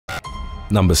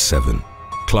Number 7.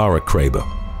 Clara Kraber.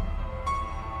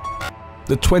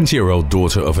 The 20-year-old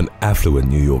daughter of an affluent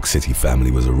New York City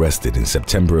family was arrested in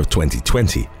September of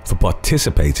 2020 for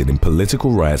participating in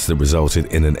political riots that resulted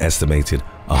in an estimated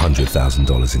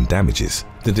 $100,000 in damages.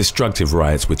 The destructive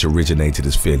riots, which originated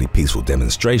as fairly peaceful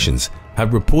demonstrations,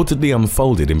 had reportedly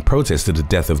unfolded in protest to the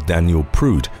death of Daniel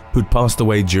Prude, who'd passed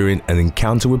away during an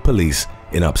encounter with police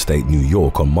in upstate New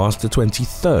York on March the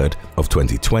 23rd of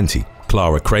 2020.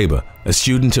 Clara Kraber, a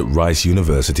student at Rice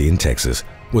University in Texas,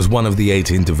 was one of the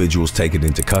 8 individuals taken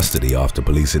into custody after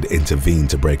police had intervened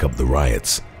to break up the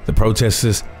riots. The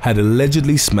protesters had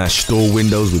allegedly smashed store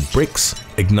windows with bricks,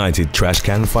 ignited trash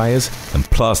can fires, and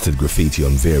plastered graffiti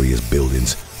on various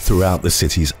buildings throughout the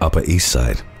city's Upper East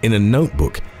Side. In a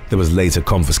notebook that was later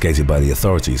confiscated by the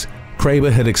authorities,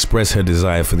 Kraber had expressed her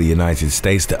desire for the United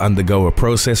States to undergo a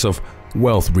process of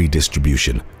wealth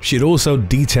redistribution. She had also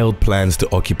detailed plans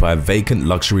to occupy vacant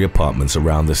luxury apartments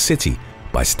around the city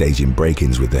by staging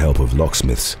break-ins with the help of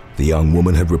locksmiths. The young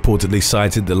woman had reportedly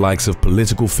cited the likes of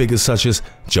political figures such as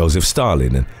Joseph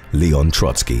Stalin and Leon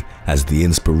Trotsky as the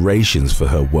inspirations for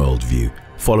her worldview.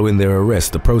 Following their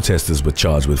arrest, the protesters were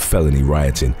charged with felony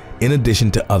rioting, in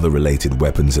addition to other related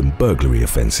weapons and burglary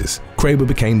offenses. Kraber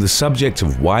became the subject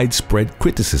of widespread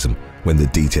criticism when the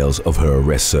details of her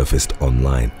arrest surfaced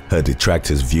online. Her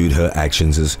detractors viewed her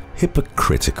actions as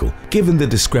hypocritical, given the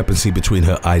discrepancy between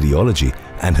her ideology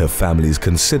and her family's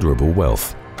considerable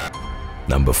wealth.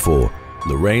 Number 4.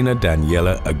 Lorena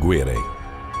Daniela Aguirre.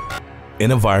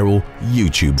 In a viral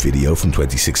YouTube video from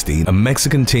 2016, a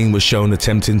Mexican teen was shown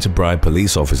attempting to bribe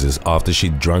police officers after she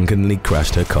drunkenly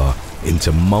crashed her car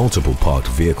into multiple parked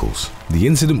vehicles. The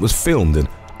incident was filmed and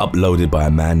uploaded by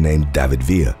a man named David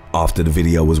Villa. After the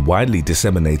video was widely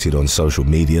disseminated on social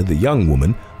media, the young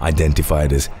woman,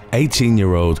 identified as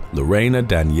 18-year-old Lorena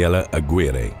Daniela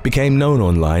Aguirre, became known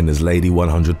online as Lady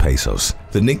 100 Pesos.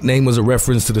 The nickname was a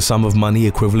reference to the sum of money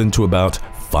equivalent to about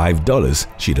 $5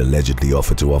 she'd allegedly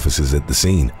offered to officers at the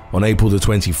scene. On April the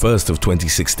 21st of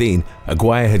 2016,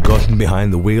 Aguirre had gotten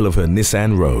behind the wheel of her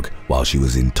Nissan Rogue while she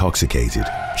was intoxicated.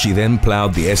 She then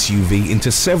plowed the SUV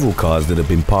into several cars that had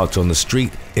been parked on the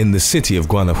street in the city of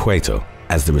Guanajuato.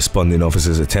 As the responding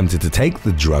officers attempted to take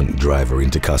the drunk driver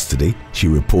into custody, she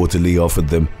reportedly offered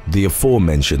them the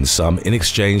aforementioned sum in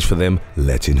exchange for them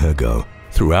letting her go.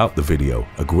 Throughout the video,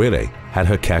 Aguirre had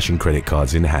her cash and credit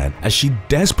cards in hand as she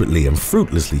desperately and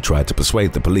fruitlessly tried to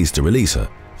persuade the police to release her.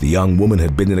 The young woman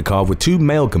had been in a car with 2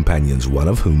 male companions, one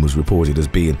of whom was reported as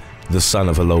being the son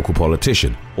of a local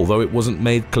politician. Although it wasn't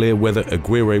made clear whether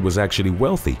Aguirre was actually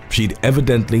wealthy, she'd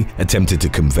evidently attempted to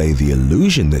convey the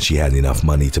illusion that she had enough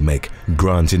money to make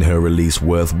granting her release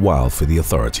worthwhile for the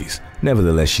authorities.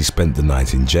 Nevertheless, she spent the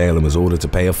night in jail and was ordered to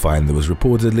pay a fine that was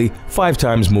reportedly 5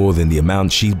 times more than the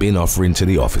amount she'd been offering to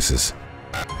the officers.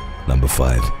 Number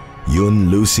 5. Yun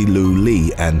Lucy Lu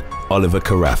Lee and Oliver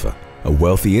Carafa. A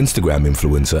wealthy Instagram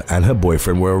influencer and her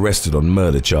boyfriend were arrested on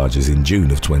murder charges in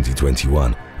June of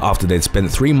 2021 after they'd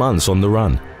spent 3 months on the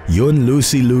run. Yun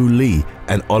Lucy Lu Lee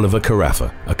and Oliver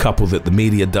Carafa, a couple that the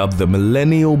media dubbed the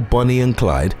Millennial Bonnie and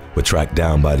Clyde, were tracked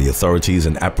down by the authorities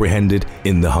and apprehended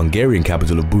in the Hungarian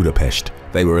capital of Budapest.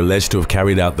 They were alleged to have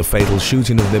carried out the fatal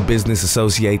shooting of their business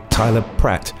associate Tyler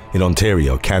Pratt in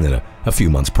Ontario, Canada, a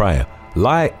few months prior.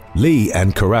 Lee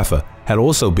and Carafa had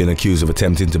also been accused of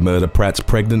attempting to murder Pratt's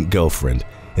pregnant girlfriend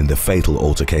in the fatal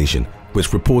altercation, which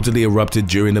reportedly erupted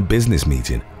during a business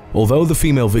meeting. Although the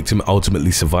female victim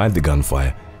ultimately survived the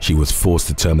gunfire, she was forced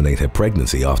to terminate her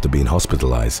pregnancy after being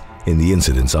hospitalized in the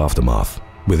incident's aftermath.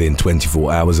 Within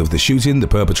 24 hours of the shooting, the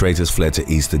perpetrators fled to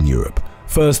Eastern Europe,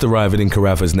 first arriving in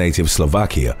Carafa's native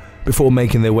Slovakia before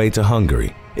making their way to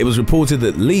Hungary. It was reported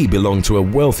that Lee belonged to a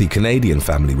wealthy Canadian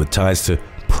family with ties to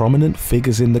prominent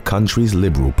figures in the country's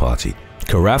Liberal Party.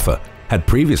 Carafa had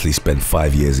previously spent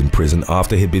 5 years in prison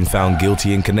after he'd been found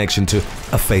guilty in connection to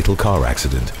a fatal car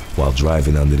accident while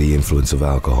driving under the influence of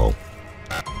alcohol.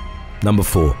 Number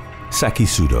 4. Saki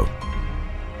Sudo.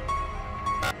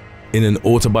 In an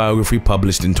autobiography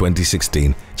published in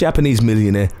 2016, Japanese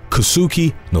millionaire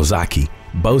Kosuke Nozaki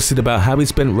boasted about how he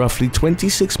spent roughly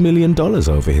 $26 million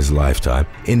over his lifetime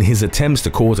in his attempts to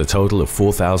court a total of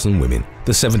 4,000 women.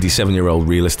 The 77-year-old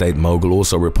real estate mogul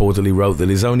also reportedly wrote that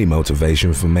his only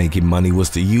motivation for making money was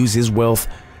to use his wealth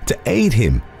to aid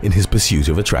him in his pursuit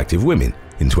of attractive women.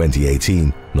 In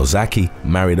 2018, Nozaki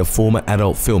married a former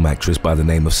adult film actress by the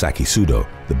name of Saki Sudo.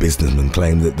 The businessman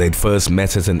claimed that they'd first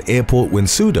met at an airport when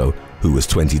Sudo, who was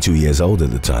 22 years old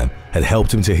at the time, had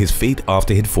helped him to his feet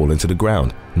after he'd fallen to the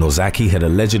ground. Nozaki had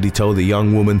allegedly told the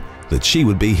young woman that she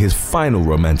would be his final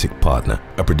romantic partner,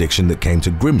 a prediction that came to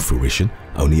grim fruition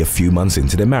only a few months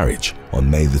into their marriage. On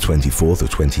May the 24th of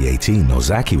 2018,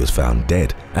 Nozaki was found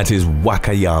dead at his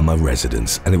Wakayama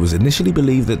residence, and it was initially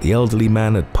believed that the elderly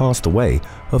man had passed away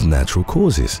of natural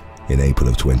causes. In April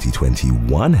of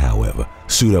 2021, however,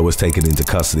 Sudo was taken into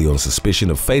custody on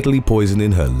suspicion of fatally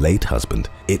poisoning her late husband.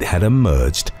 It had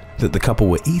emerged that the couple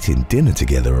were eating dinner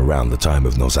together around the time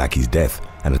of Nozaki's death,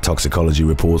 and a toxicology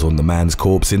report on the man's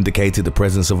corpse indicated the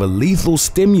presence of a lethal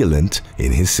stimulant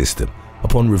in his system.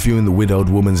 Upon reviewing the widowed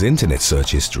woman's internet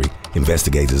search history,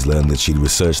 investigators learned that she'd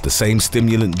researched the same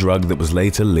stimulant drug that was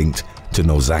later linked to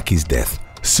Nozaki's death.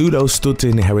 Sudo stood to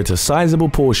inherit a sizable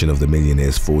portion of the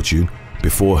millionaire's fortune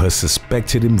before her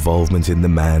suspected involvement in the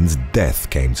man's death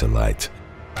came to light.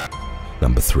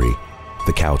 Number 3.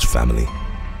 The Couch family.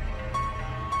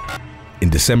 In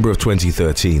December of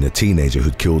 2013, a teenager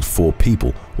who'd killed 4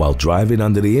 people while driving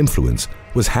under the influence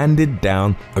was handed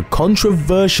down a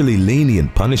controversially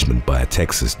lenient punishment by a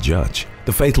Texas judge.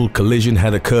 The fatal collision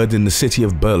had occurred in the city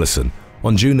of Burleson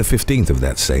on June the 15th of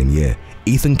that same year.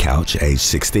 Ethan Couch, aged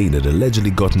 16, had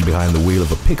allegedly gotten behind the wheel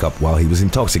of a pickup while he was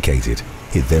intoxicated.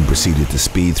 He then proceeded to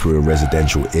speed through a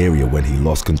residential area when he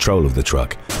lost control of the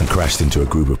truck and crashed into a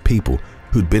group of people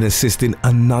who'd been assisting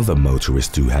another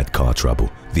motorist who had car trouble.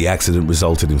 The accident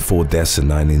resulted in 4 deaths and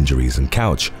 9 injuries, and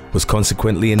Couch was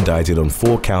consequently indicted on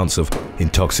 4 counts of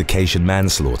intoxication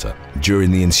manslaughter.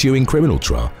 During the ensuing criminal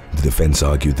trial, the defense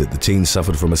argued that the teen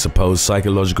suffered from a supposed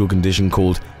psychological condition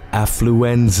called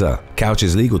affluenza.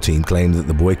 Couch's legal team claimed that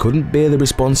the boy couldn't bear the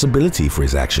responsibility for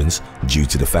his actions due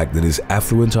to the fact that his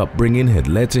affluent upbringing had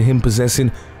led to him possessing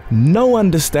no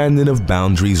understanding of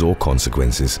boundaries or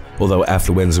consequences. Although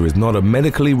affluenza is not a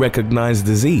medically recognized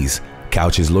disease,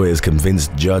 Couch's lawyers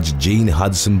convinced Judge Gene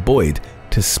Hudson Boyd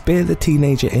to spare the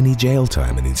teenager any jail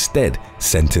time and instead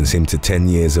sentence him to 10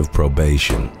 years of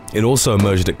probation. It also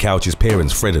emerged that Couch's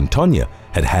parents, Fred and Tonya,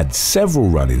 had had several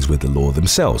run-ins with the law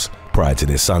themselves prior to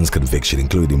their son's conviction,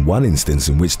 including one instance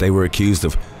in which they were accused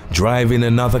of driving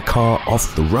another car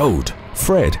off the road.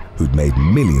 Fred, who'd made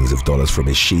millions of dollars from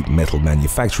his sheet metal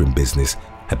manufacturing business,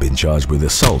 had been charged with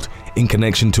assault in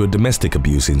connection to a domestic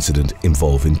abuse incident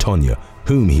involving Tonya,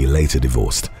 whom he later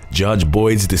divorced. Judge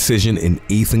Boyd's decision in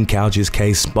Ethan Couch's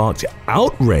case sparked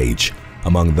outrage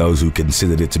among those who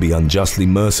considered it to be unjustly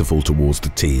merciful towards the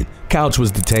teen. Couch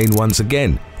was detained once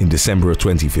again in December of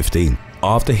 2015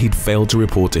 after he'd failed to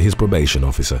report to his probation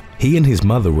officer. He and his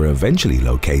mother were eventually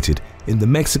located in the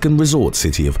Mexican resort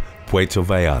city of Puerto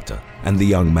Vallarta, and the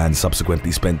young man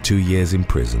subsequently spent 2 years in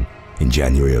prison. In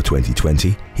January of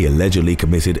 2020, he allegedly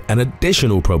committed an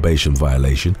additional probation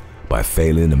violation by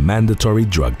failing a mandatory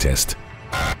drug test.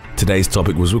 Today's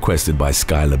topic was requested by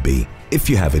Skylar B. If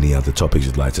you have any other topics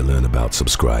you'd like to learn about,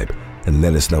 subscribe and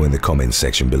let us know in the comments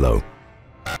section below.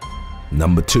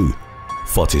 Number 2.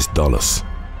 Fotis Dulles.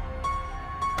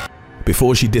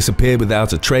 Before she disappeared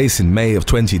without a trace in May of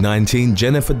 2019,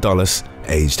 Jennifer Dulles,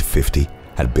 aged 50,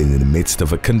 had been in the midst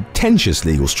of a contentious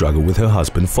legal struggle with her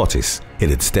husband Fotis. It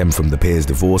had stemmed from the pair's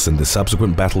divorce and the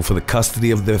subsequent battle for the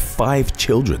custody of their 5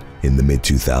 children. In the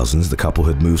mid-2000s, the couple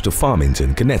had moved to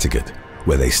Farmington, Connecticut,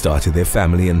 where they started their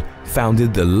family and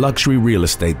founded the luxury real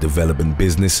estate development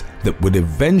business that would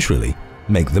eventually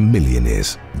make them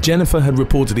millionaires. Jennifer had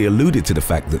reportedly alluded to the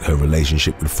fact that her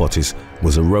relationship with Fotis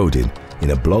was eroding in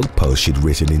a blog post she'd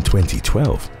written in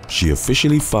 2012. She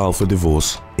officially filed for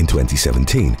divorce in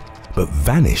 2017, but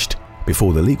vanished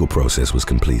before the legal process was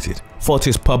completed.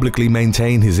 Fotis publicly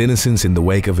maintained his innocence in the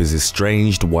wake of his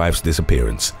estranged wife's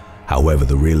disappearance. However,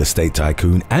 the real estate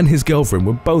tycoon and his girlfriend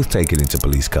were both taken into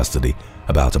police custody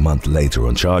about a month later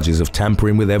on charges of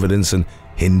tampering with evidence and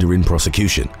hindering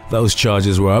prosecution. Those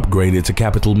charges were upgraded to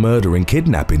capital murder and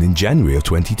kidnapping in January of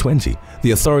 2020.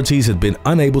 The authorities had been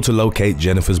unable to locate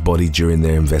Jennifer's body during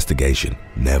their investigation.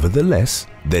 Nevertheless,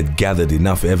 they'd gathered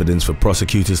enough evidence for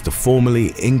prosecutors to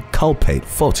formally inculpate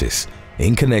Fotis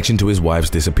in connection to his wife's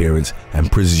disappearance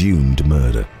and presumed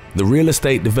murder. The real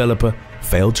estate developer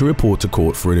failed to report to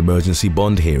court for an emergency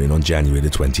bond hearing on January the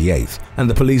 28th, and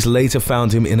the police later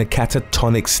found him in a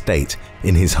catatonic state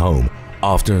in his home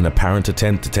after an apparent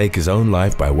attempt to take his own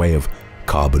life by way of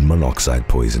carbon monoxide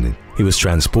poisoning. He was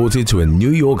transported to a New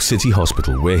York City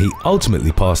hospital where he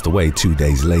ultimately passed away 2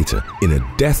 days later. In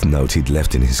a death note he'd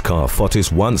left in his car,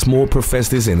 Fotis once more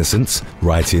professed his innocence,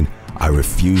 writing, "I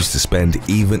refuse to spend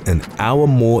even an hour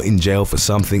more in jail for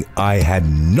something I had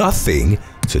nothing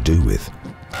to do with."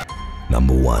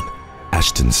 Number 1.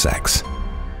 Ashton Sachs.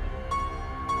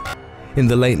 In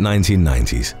the late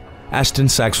 1990s, Ashton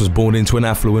Sachs was born into an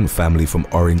affluent family from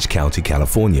Orange County,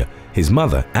 California. His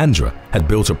mother, Andra, had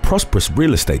built a prosperous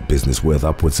real estate business worth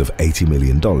upwards of $80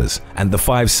 million, and the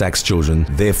 5 Sachs children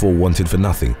therefore wanted for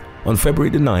nothing. On February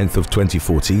the 9th of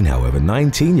 2014, however,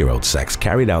 19-year-old Sachs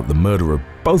carried out the murder of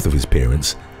both of his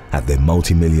parents at their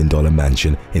multi-million-dollar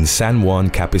mansion in San Juan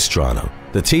Capistrano.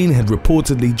 The teen had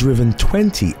reportedly driven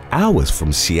 20 hours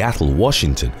from Seattle,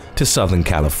 Washington to Southern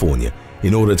California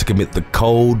in order to commit the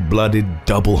cold-blooded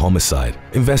double homicide.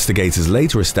 Investigators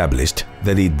later established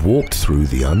that he'd walked through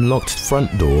the unlocked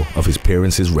front door of his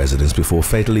parents' residence before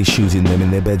fatally shooting them in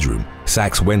their bedroom.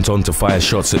 Sachs went on to fire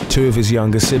shots at 2 of his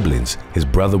younger siblings. His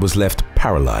brother was left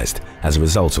paralyzed as a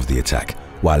result of the attack,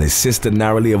 while his sister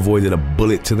narrowly avoided a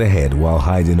bullet to the head while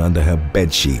hiding under her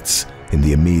bed sheets. In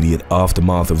the immediate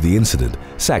aftermath of the incident,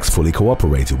 Sachs fully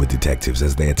cooperated with detectives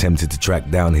as they attempted to track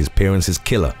down his parents'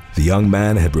 killer. The young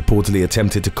man had reportedly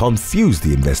attempted to confuse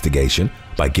the investigation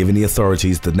by giving the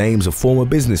authorities the names of former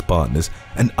business partners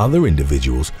and other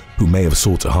individuals who may have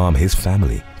sought to harm his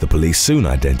family. The police soon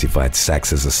identified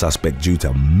Sachs as a suspect due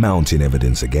to mounting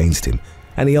evidence against him,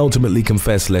 and he ultimately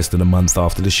confessed less than a month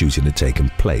after the shooting had taken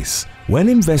place. When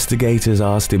investigators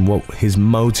asked him what his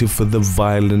motive for the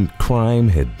violent crime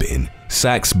had been,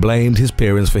 Sachs blamed his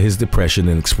parents for his depression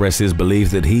and expressed his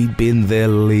belief that he'd been their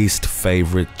least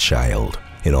favorite child.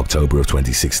 In October of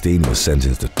 2016, he was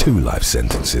sentenced to 2 life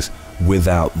sentences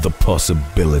without the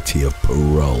possibility of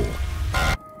parole.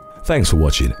 Thanks for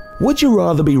watching. Would you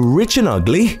rather be rich and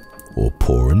ugly or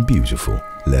poor and beautiful?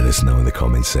 Let us know in the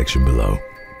comments section below.